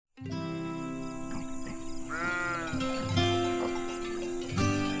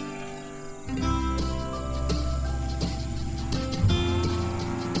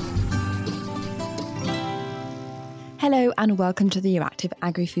Hello and welcome to the Euractiv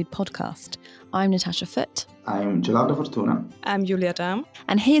Agri-Food Podcast. I'm Natasha Foote. I'm Gerardo Fortuna. I'm Julia Dahm.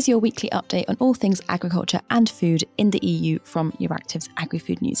 And here's your weekly update on all things agriculture and food in the EU from Euractiv's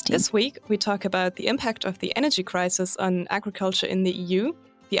Agri-Food News team. This week, we talk about the impact of the energy crisis on agriculture in the EU,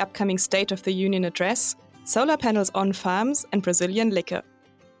 the upcoming State of the Union address, solar panels on farms, and Brazilian liquor.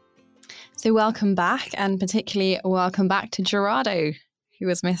 So welcome back, and particularly welcome back to Gerardo, who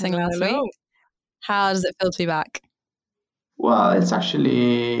was missing last week. How does it feel to be back? Well, it's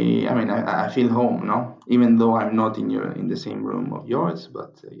actually, I feel home, no? Even though I'm not in the same room of yours,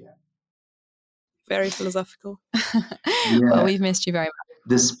 but yeah. Very philosophical. Yeah. Well, we've missed you very much.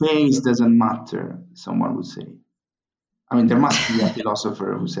 The space doesn't matter, someone would say. There must be a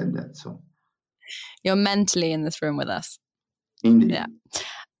philosopher who said that, so. You're mentally in this room with us. Indeed. Yeah.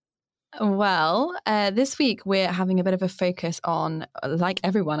 Well, this week we're having a bit of a focus on, like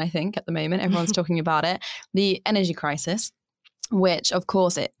everyone, I think, at the moment, everyone's talking about it, the energy crisis, which, of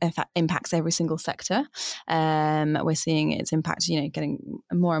course, it impacts every single sector. We're seeing its impact, getting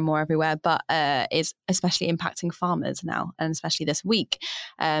more and more everywhere, but it's especially impacting farmers now, and especially this week.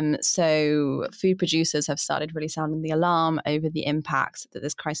 So food producers have started really sounding the alarm over the impact that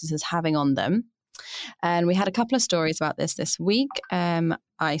this crisis is having on them. And we had a couple of stories about this week.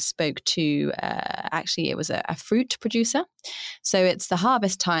 I spoke to, it was a fruit producer. So it's the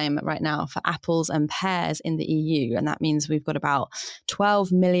harvest time right now for apples and pears in the EU. And that means we've got about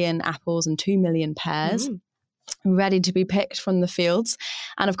 12 million apples and 2 million pears ready to be picked from the fields.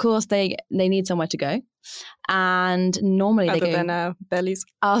 And of course, they need somewhere to go. And normally Other than our bellies.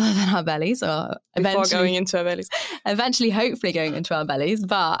 Other than our bellies, or before going into our bellies. Eventually, hopefully going into our bellies.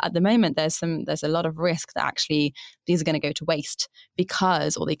 But at the moment, there's a lot of risk that actually these are going to go to waste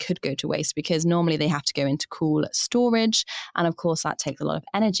they could go to waste because normally they have to go into cool storage. And of course, that takes a lot of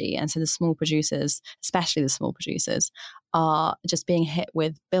energy. And so the small producers, especially the small producers, are just being hit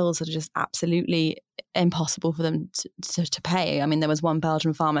with bills that are just absolutely impossible for them to pay. There was one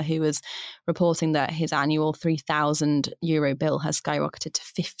Belgian farmer who was reporting that his annual €3,000 bill has skyrocketed to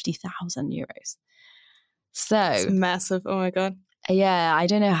 €50,000. So it's massive. Oh my God. Yeah, I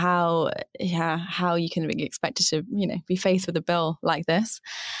don't know how you can be expected to, be faced with a bill like this.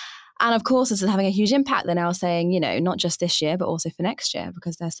 And of course, this is having a huge impact. They're now saying, not just this year, but also for next year,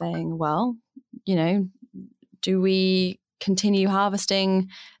 because they're saying, well, do we continue harvesting?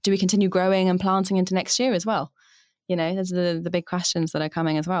 Do we continue growing and planting into next year as well? Those are the big questions that are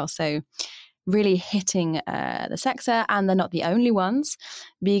coming as well. So really hitting the sector, and they're not the only ones,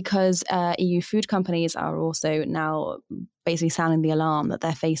 because EU food companies are also now basically sounding the alarm that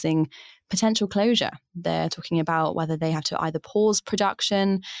they're facing potential closure. They're talking about whether they have to either pause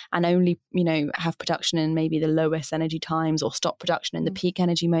production and only, have production in maybe the lowest energy times, or stop production in the peak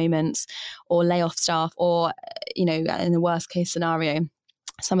energy moments, or lay off staff, or, in the worst case scenario,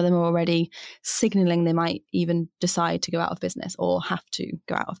 some of them are already signaling they might even decide to go out of business or have to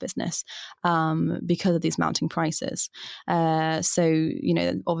go out of business because of these mounting prices. So,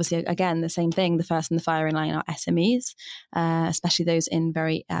 obviously, again, the same thing, the first in the firing line are SMEs, especially those in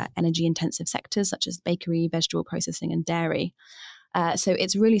very energy intensive sectors such as bakery, vegetable processing and dairy. So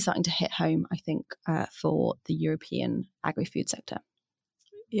it's really starting to hit home, I think, for the European agri-food sector.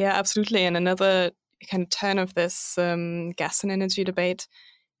 Yeah, absolutely. And another kind of turn of this gas and energy debate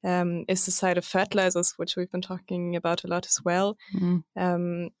is the side of fertilizers, which we've been talking about a lot as well.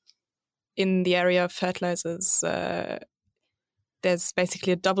 In the area of fertilizers, there's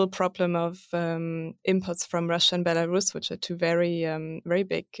basically a double problem of imports from Russia and Belarus, which are two very, very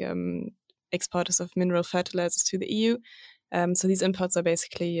big exporters of mineral fertilizers to the EU. So these imports are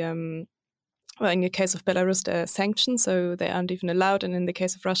basically, in the case of Belarus, they're sanctioned, so they aren't even allowed. And in the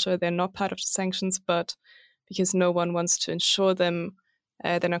case of Russia, they're not part of the sanctions, but because no one wants to insure them,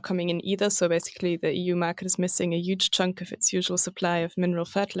 they're not coming in either. So basically, the EU market is missing a huge chunk of its usual supply of mineral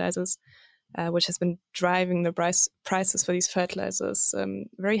fertilizers, which has been driving the prices for these fertilizers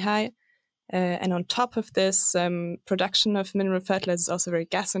very high. And on top of this, production of mineral fertilizers is also very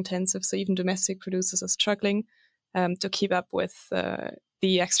gas intensive. So even domestic producers are struggling to keep up with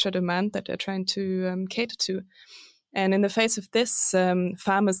the extra demand that they're trying to cater to. And in the face of this,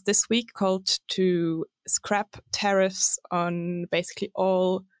 farmers this week called to scrap tariffs on basically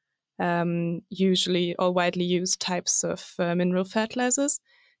all widely used types of mineral fertilizers.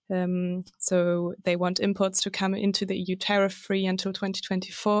 So they want imports to come into the EU tariff-free until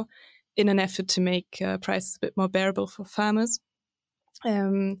 2024 in an effort to make prices a bit more bearable for farmers.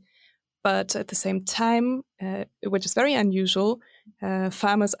 But at the same time, which is very unusual,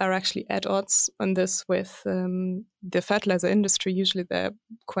 farmers are actually at odds on this with the fertilizer industry. Usually they're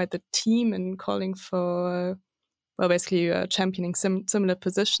quite the team in calling for basically championing similar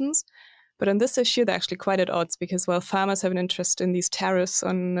positions. But on this issue, they're actually quite at odds because while farmers have an interest in these tariffs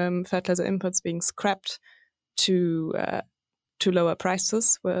on fertilizer imports being scrapped to lower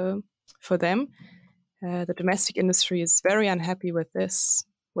prices for them, the domestic industry is very unhappy with this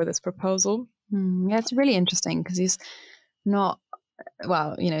proposal. Yeah, it's really interesting because he's not,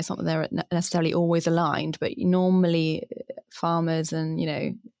 well, it's not that they're necessarily always aligned, but normally farmers and,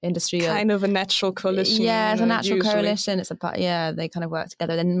 industry kind of a natural coalition. Yeah, it's a natural usually. Coalition. It's they kind of work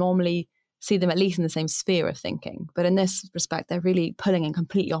together. They normally see them at least in the same sphere of thinking. But in this respect, they're really pulling in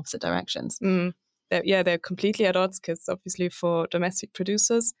completely opposite directions. They're completely at odds because obviously for domestic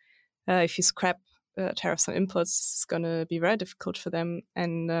producers, if you scrap tariffs on imports, this is going to be very difficult for them.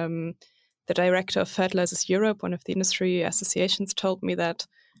 And the director of Fertilizers Europe, one of the industry associations, told me that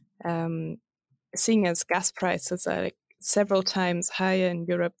seeing as gas prices are several times higher in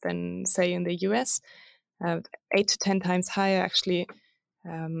Europe than, say, in the US, 8 to 10 times higher, actually,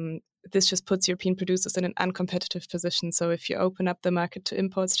 this just puts European producers in an uncompetitive position. So if you open up the market to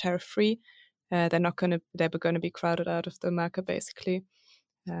imports tariff-free, they're going to be crowded out of the market, basically.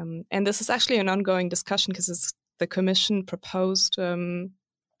 And this is actually an ongoing discussion because the Commission proposed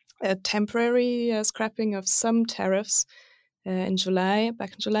a temporary scrapping of some tariffs back in July,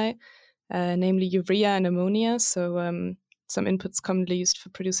 namely urea and ammonia. So some inputs commonly used for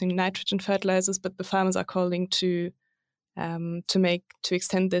producing nitrogen fertilizers, but the farmers are calling to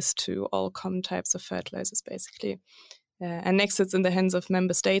extend this to all common types of fertilizers, basically. And next, it's in the hands of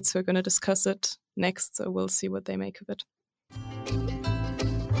member states who are going to discuss it next, so we'll see what they make of it.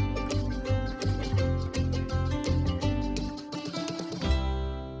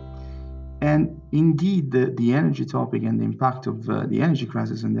 And indeed, the energy topic and the impact of the energy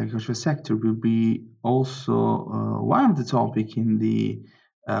crisis on the agricultural sector will be also one of the topics in the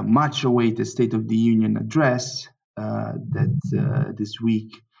much-awaited State of the Union address that this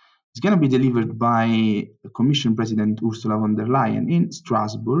week is going to be delivered by Commission President Ursula von der Leyen in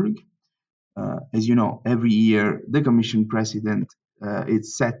Strasbourg. As you know, every year the Commission President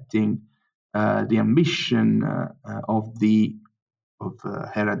is setting the ambition of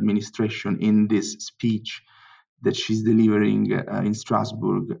her administration in this speech that she's delivering in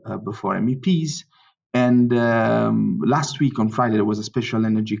Strasbourg before MEPs. And last week on Friday, there was a special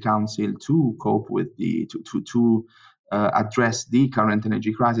energy council to cope with to address the current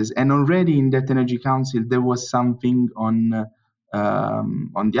energy crisis. And already in that energy council, there was something on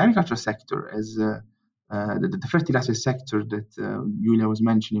the agriculture sector, as the fertilizer sector that Julia was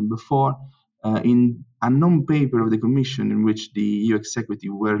mentioning before. In a non-paper of the Commission in which the EU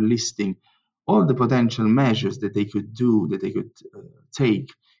executive were listing all the potential measures that they could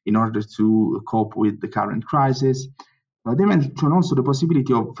take in order to cope with the current crisis. They mentioned also the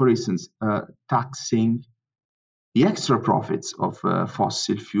possibility of, for instance, taxing the extra profits of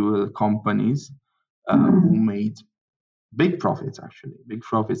fossil fuel companies who made big profits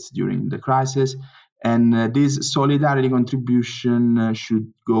during the crisis. And this solidarity contribution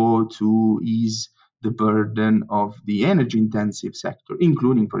should go to ease the burden of the energy-intensive sector,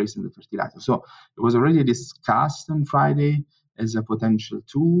 including, for instance, the fertilizer. So it was already discussed on Friday as a potential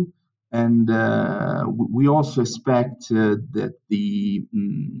tool. And we also expect that the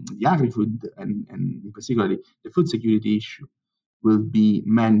agri-food and particularly the food security issue will be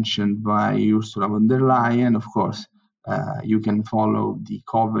mentioned by Ursula von der Leyen. Of course, you can follow the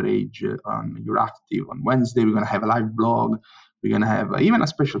coverage on Euractiv on Wednesday. We're going to have a live blog. We're going to have even a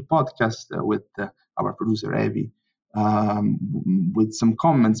special podcast with our producer, Evie, with some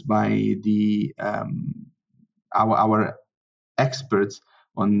comments by the our experts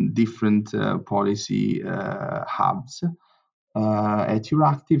on different policy hubs at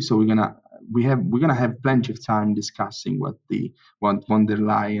Euractiv. So we're gonna have plenty of time discussing what von der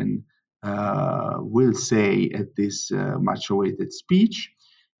Leyen will say at this much-awaited speech.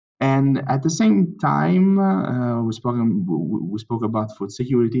 And at the same time, we spoke about food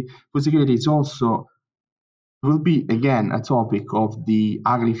security. Food security is also will be again a topic of the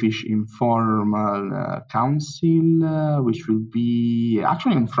Agrifish Informal Council, which will be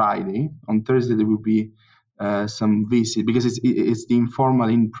actually on Friday. On Thursday there will be some visit because it's the informal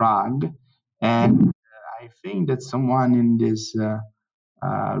in Prague, and I think that someone in this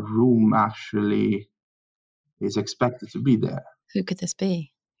room actually is expected to be there. Who could this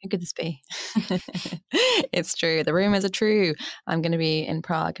be? It's true. The rumors are true. I'm going to be in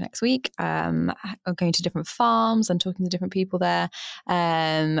Prague next week. I'm going to different farms and talking to different people there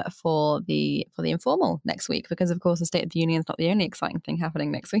for the informal next week, because of course the State of the Union is not the only exciting thing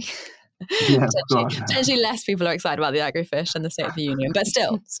happening next week. Yeah, of course. Potentially less people are excited about the Agrifish and the State of the Union, but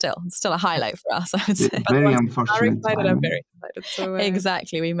still a highlight for us, I would say. Very unfortunate. I'm very excited. So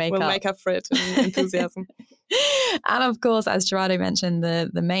exactly, we'll make up for it in enthusiasm. And of course, as Gerardo mentioned,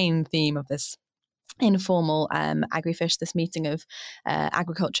 the main theme of this informal Agrifish, this meeting of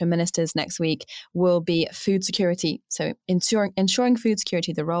agriculture ministers next week, will be food security. So ensuring food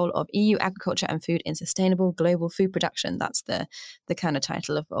security, the role of EU agriculture and food in sustainable global food production. That's the kind of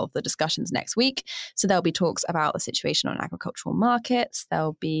title of the discussions next week. So there'll be talks about the situation on agricultural markets.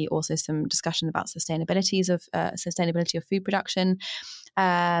 There'll be also some discussion about sustainability of food production.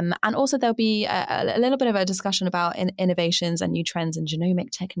 And also there'll be a little bit of a discussion about innovations and new trends in genomic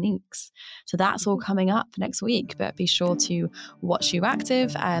techniques. So that's all coming up next week, but be sure to watch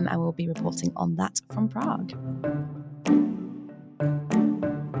Euractiv, and we'll be reporting on that from Prague.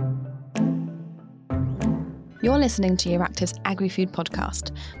 You're listening to Euractiv's Agri-Food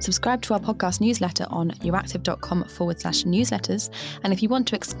podcast. Subscribe to our podcast newsletter on euractiv.com/newsletters. And if you want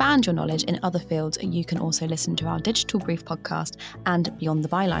to expand your knowledge in other fields, you can also listen to our Digital Brief podcast and Beyond the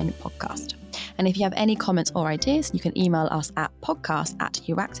Byline podcast. And if you have any comments or ideas, you can email us at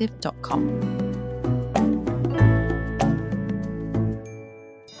podcast@euractiv.com.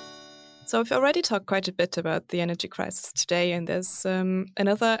 So we've already talked quite a bit about the energy crisis today, and there's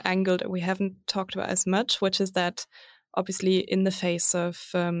another angle that we haven't talked about as much, which is that obviously in the face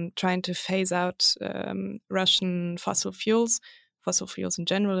of trying to phase out Russian fossil fuels in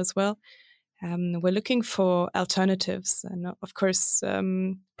general as well, we're looking for alternatives, and of course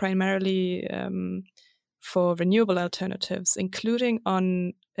primarily for renewable alternatives, including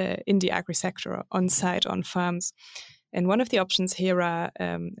in the agri-sector, on site, on farms. And one of the options here are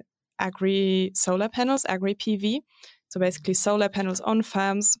agri-solar panels, agri-PV. So basically solar panels on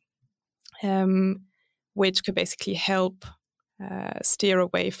farms, which could basically help steer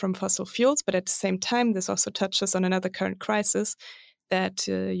away from fossil fuels. But at the same time, this also touches on another current crisis that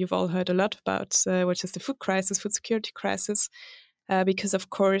you've all heard a lot about, which is the food security crisis. Because, of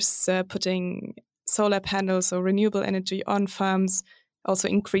course, putting solar panels or renewable energy on farms also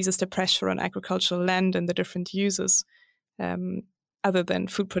increases the pressure on agricultural land and the different uses other than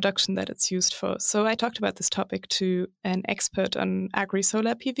food production that it's used for. So I talked about this topic to an expert on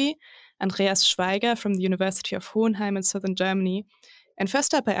agri-solar PV, Andreas Schweiger from the University of Hohenheim in southern Germany. And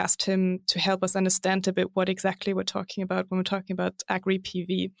first up, I asked him to help us understand a bit what exactly we're talking about when we're talking about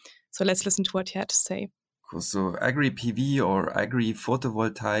agri-PV. So let's listen to what he had to say. So agri-PV or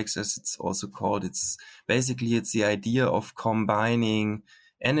agri-photovoltaics, as it's also called, it's the idea of combining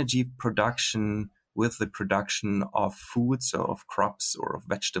energy production with the production of foods or of crops or of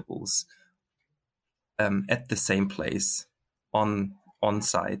vegetables at the same place, on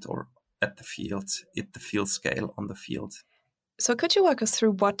site or at the field scale on the field. So could you walk us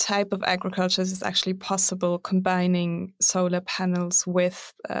through what type of agriculture is actually possible combining solar panels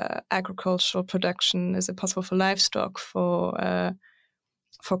with agricultural production? Is it possible for livestock, for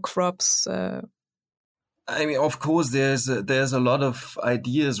crops? I mean, of course, there's a lot of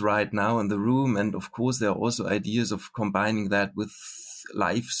ideas right now in the room, and of course, there are also ideas of combining that with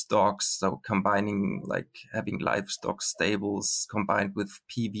livestock. So combining, like having livestock stables combined with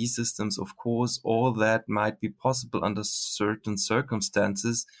PV systems. Of course, all that might be possible under certain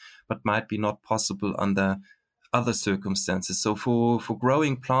circumstances, but might be not possible under other circumstances. So for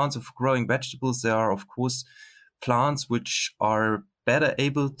growing plants or for growing vegetables, there are, of course, plants which are better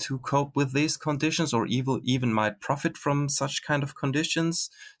able to cope with these conditions, or even might profit from such kind of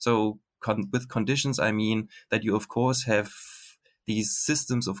conditions. So with conditions, I mean that you, of course, have these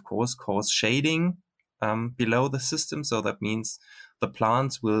systems, of course, cause shading below the system. So that means the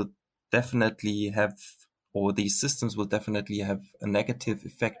plants will definitely have, or these systems will definitely have a negative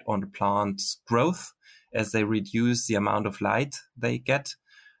effect on the plant's growth as they reduce the amount of light the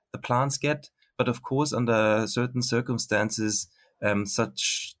plants get. But of course, under certain circumstances,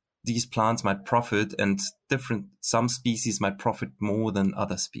 these plants might profit, and some species might profit more than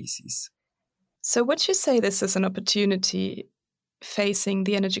other species. So would you say this is an opportunity facing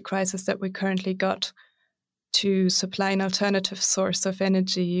the energy crisis that we currently got to supply an alternative source of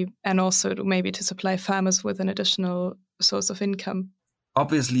energy, and also maybe to supply farmers with an additional source of income?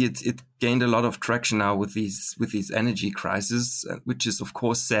 Obviously, it gained a lot of traction now with these energy crises, which is of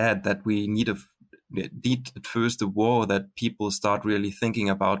course sad that we need at first a war, that people start really thinking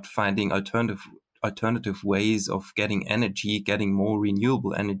about finding alternative ways of getting energy, getting more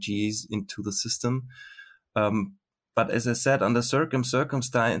renewable energies into the system. But as I said, under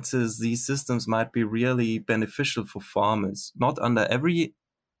circumstances, these systems might be really beneficial for farmers, not under every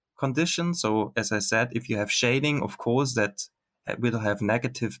condition. So as I said, if you have shading, of course, that have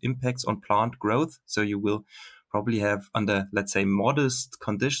negative impacts on plant growth. So you will probably have, under, let's say, modest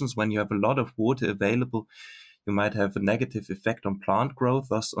conditions, when you have a lot of water available, you might have a negative effect on plant growth,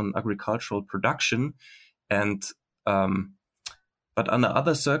 thus on agricultural production. And but under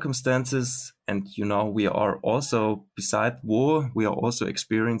other circumstances, and we are also, beside war, we are also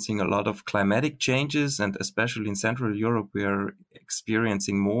experiencing a lot of climatic changes, and especially in Central Europe, we are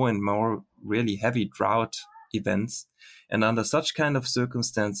experiencing more and more really heavy drought events. And under such kind of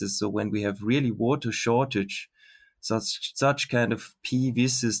circumstances, so when we have really water shortage, such kind of PV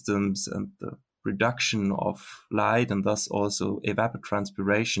systems and the reduction of light and thus also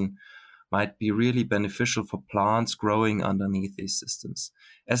evapotranspiration might be really beneficial for plants growing underneath these systems.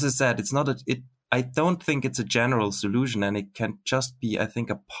 As I said, I don't think it's a general solution, and it can just be, I think,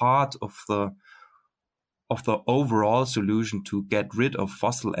 a part of the overall solution to get rid of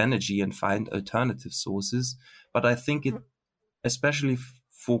fossil energy and find alternative sources. But I think it, especially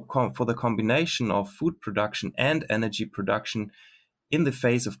for the combination of food production and energy production in the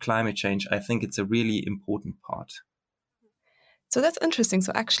face of climate change, I think it's a really important part. So that's interesting.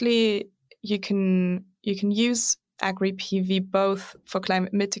 So actually, you can use agri-PV both for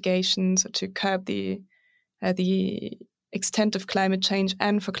climate mitigation, so to curb the extent of climate change,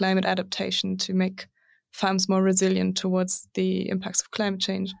 and for climate adaptation, to make farms more resilient towards the impacts of climate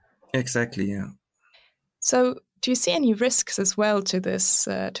change. Exactly, yeah. So do you see any risks as well to this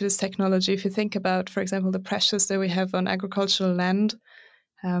technology? If you think about, for example, the pressures that we have on agricultural land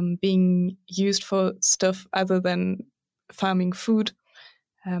being used for stuff other than farming food,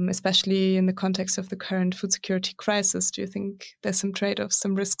 especially in the context of the current food security crisis, do you think there's some trade-offs,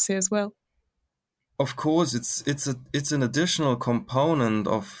 some risks here as well? Of course, it's an additional component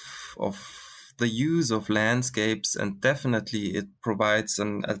of the use of landscapes, and definitely it provides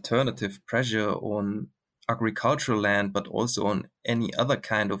an alternative pressure on agricultural land, but also on any other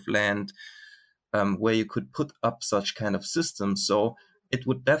kind of land where you could put up such kind of systems. So it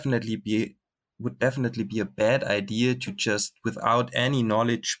would definitely be a bad idea to just, without any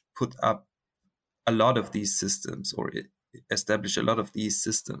knowledge, put up a lot of these systems or establish a lot of these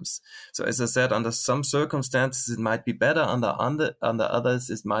systems. So as I said, under some circumstances it might be better, under others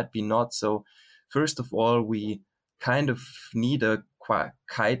it might be not. So first of all, we kind of need a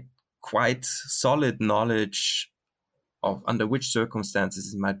quite solid knowledge of under which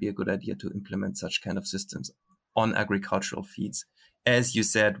circumstances it might be a good idea to implement such kind of systems on agricultural fields. As you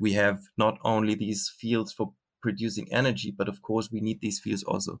said, we have not only these fields for producing energy, but of course we need these fields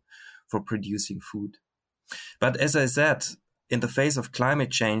also for producing food. But as I said, in the face of climate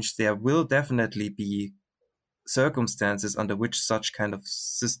change, there will definitely be circumstances under which such kind of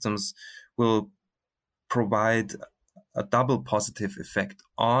systems will provide a double positive effect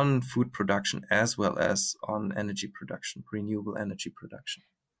on food production as well as on energy production, renewable energy production.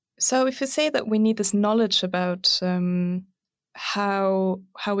 So if you say that we need this knowledge about how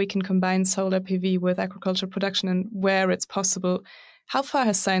we can combine solar PV with agricultural production and where it's possible, how far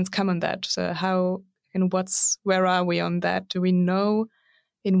has science come on that? So where are we on that? Do we know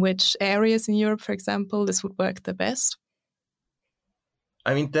in which areas in Europe, for example, this would work the best?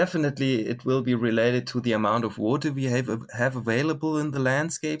 I mean, definitely it will be related to the amount of water we have available in the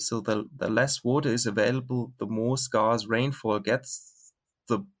landscape. So the less water is available, the more scarce rainfall gets,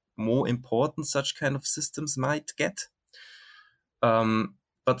 the more important such kind of systems might get.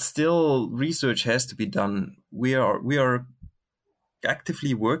 But still, research has to be done. We are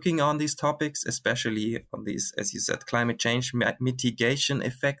actively working on these topics, especially on these, as you said, climate change mitigation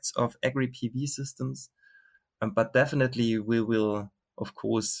effects of agri-PV systems. But definitely we will, of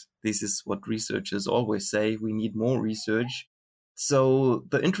course, this is what researchers always say, we need more research. So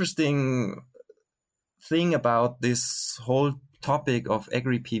the interesting thing about this whole topic of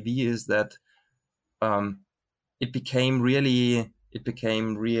agri-PV is that it became really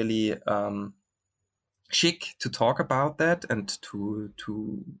chic to talk about that and to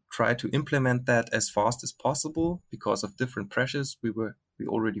try to implement that as fast as possible because of different pressures we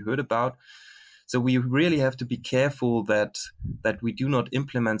already heard about. So we really have to be careful that we do not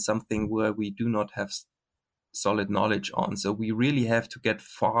implement something where we do not have solid knowledge on. So we really have to get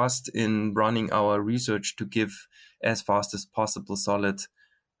fast in running our research to give as fast as possible solid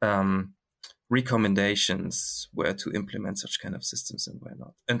recommendations where to implement such kind of systems and where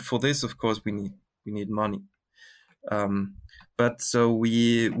not. And for this, of course, we need money. But so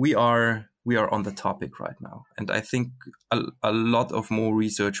we are on the topic right now, and I think a lot of more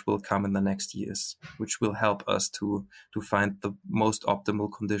research will come in the next years, which will help us to find the most optimal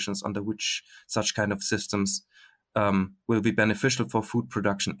conditions under which such kind of systems will be beneficial for food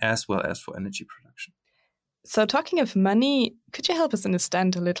production as well as for energy production. So talking of money, could you help us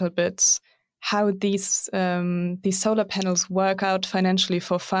understand a little bit how these solar panels work out financially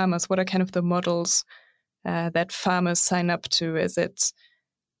for farmers? What are kind of the models that farmers sign up to?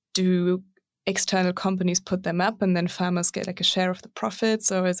 Do external companies put them up and then farmers get like a share of the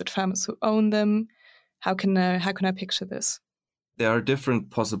profits, or is it farmers who own them? How can I picture this? There are different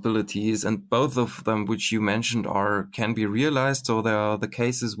possibilities, and both of them, which you mentioned, can be realized. So there are the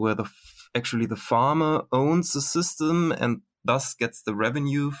cases where actually the farmer owns the system and thus gets the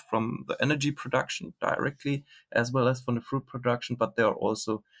revenue from the energy production directly, as well as from the fruit production. But there are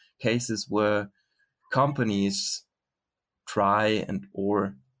also cases where companies try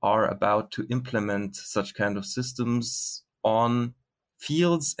or are about to implement such kind of systems on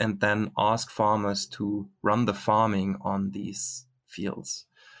fields and then ask farmers to run the farming on these fields.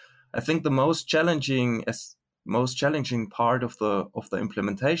 I think the most challenging part of the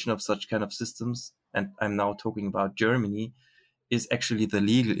implementation of such kind of systems, and I'm now talking about Germany, is actually the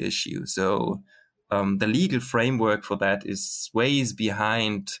legal issue. So the legal framework for that is ways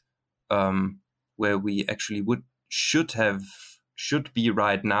behind where we actually should be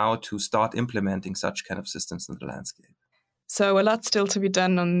right now to start implementing such kind of systems in the landscape. So a lot still to be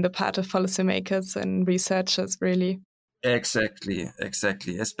done on the part of policymakers and researchers, really. Exactly.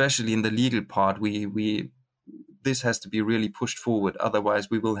 Especially in the legal part, this has to be really pushed forward. Otherwise,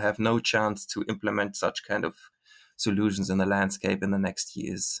 we will have no chance to implement such kind of solutions in the landscape in the next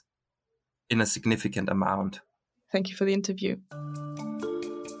years in a significant amount. Thank you for the interview.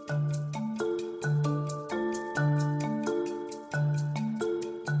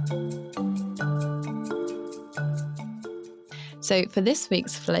 So for this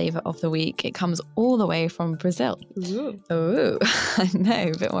week's flavour of the week, it comes all the way from Brazil. Ooh, I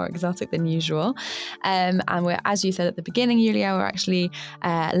know, a bit more exotic than usual. And we're, as you said at the beginning, Julia, we're actually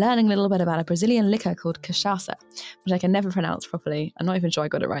learning a little bit about a Brazilian liquor called cachaça, which I can never pronounce properly. I'm not even sure I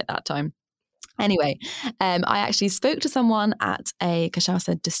got it right that time. Anyway, I actually spoke to someone at a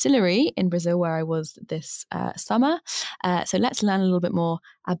cachaça distillery in Brazil where I was this summer. So let's learn a little bit more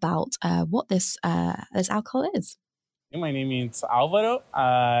about what this alcohol is. My name is Álvaro.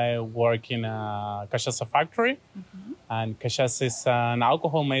 I work in a cachaça factory. Mm-hmm. And cachaça is an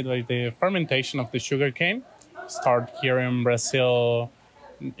alcohol made by the fermentation of the sugarcane. Started here in Brazil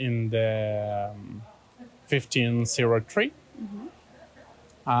in the 1503. Mm-hmm.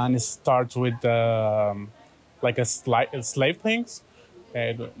 And it starts with slave things.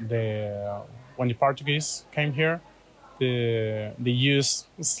 When the Portuguese came here, they used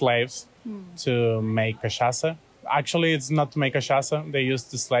slaves to make cachaça. Actually, it's not to make cachaça. They use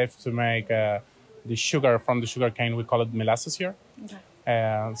the slave to make the sugar from the sugar cane. We call it molasses here.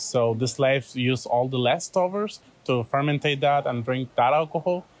 Okay. So the slaves use all the leftovers to fermentate that and drink that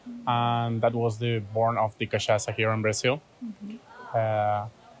alcohol. And that was the born of the cachaça here in Brazil. Mm-hmm.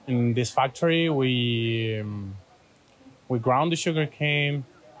 In this factory, we ground the sugar cane.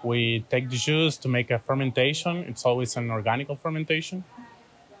 We take the juice to make a fermentation. It's always an organic fermentation.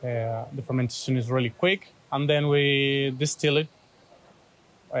 The fermentation is really quick. And then we distill it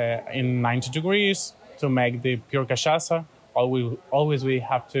in 90 degrees to make the pure cachaça. Always we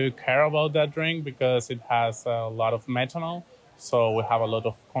have to care about that drink because it has a lot of methanol. So we have a lot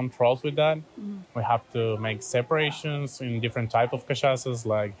of controls with that. Mm-hmm. We have to make separations in different types of cachaças,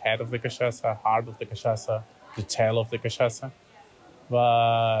 like head of the cachaça, heart of the cachaça, the tail of the cachaça.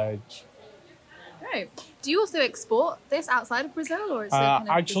 But Great. Do you also export this outside of Brazil, or is it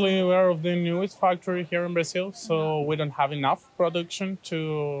actually we're of the newest factory here in Brazil, so we don't have enough production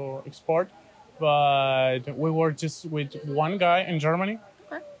to export. But we work just with one guy in Germany.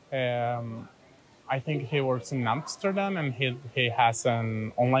 Okay. I think he works in Amsterdam and he has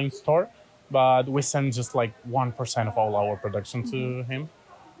an online store. But we send just like 1% of all our production to him.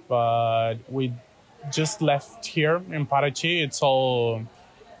 But we just left here in Paraty. It's all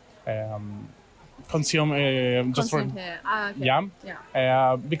consumed just for here. Okay.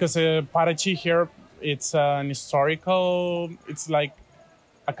 Yeah. Because Paraty here, it's an historical. It's like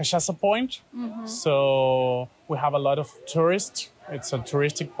a cachaça point. Mm-hmm. So we have a lot of tourists. It's a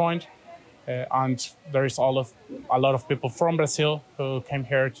touristic point. And there is a lot of people from Brazil who came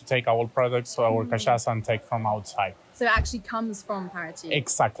here to take our products, our cachaça, and take from outside. So it actually comes from Paraty?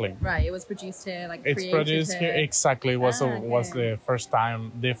 Exactly. Right, it was produced here, It's produced here, exactly. It was the first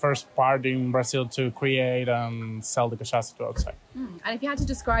time, the first part in Brazil to create and sell the cachaça to outside. And if you had to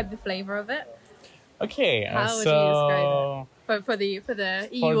describe the flavor of it? Okay, how would you describe it? For the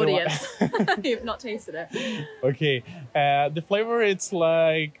EU audience, who've not tasted it. Okay, the flavor, it's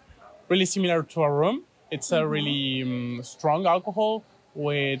like really similar to a rum. It's a really strong alcohol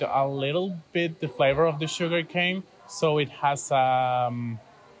with a little bit the flavor of the sugar cane. So it has a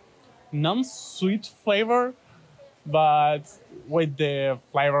non-sweet flavor, but with the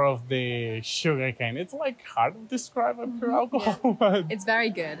flavor of the sugar cane. It's like hard to describe a pure alcohol. Yeah. But It's very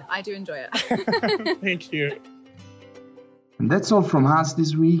good. I do enjoy it. thank you. And that's all from us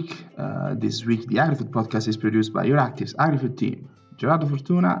this week. This week, the AgriFood podcast is produced by Euractiv's AgriFood team, Gerardo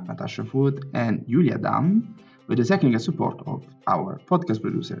Fortuna, Natasha Food, and Julia Dam, with the technical support of our podcast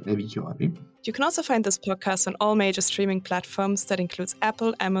producer, Evi Chiori. You can also find this podcast on all major streaming platforms. That includes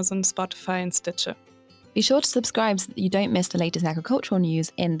Apple, Amazon, Spotify, and Stitcher. Be sure to subscribe so that you don't miss the latest agricultural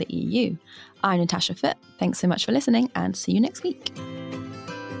news in the EU. I'm Natasha Foot. Thanks so much for listening and see you next week.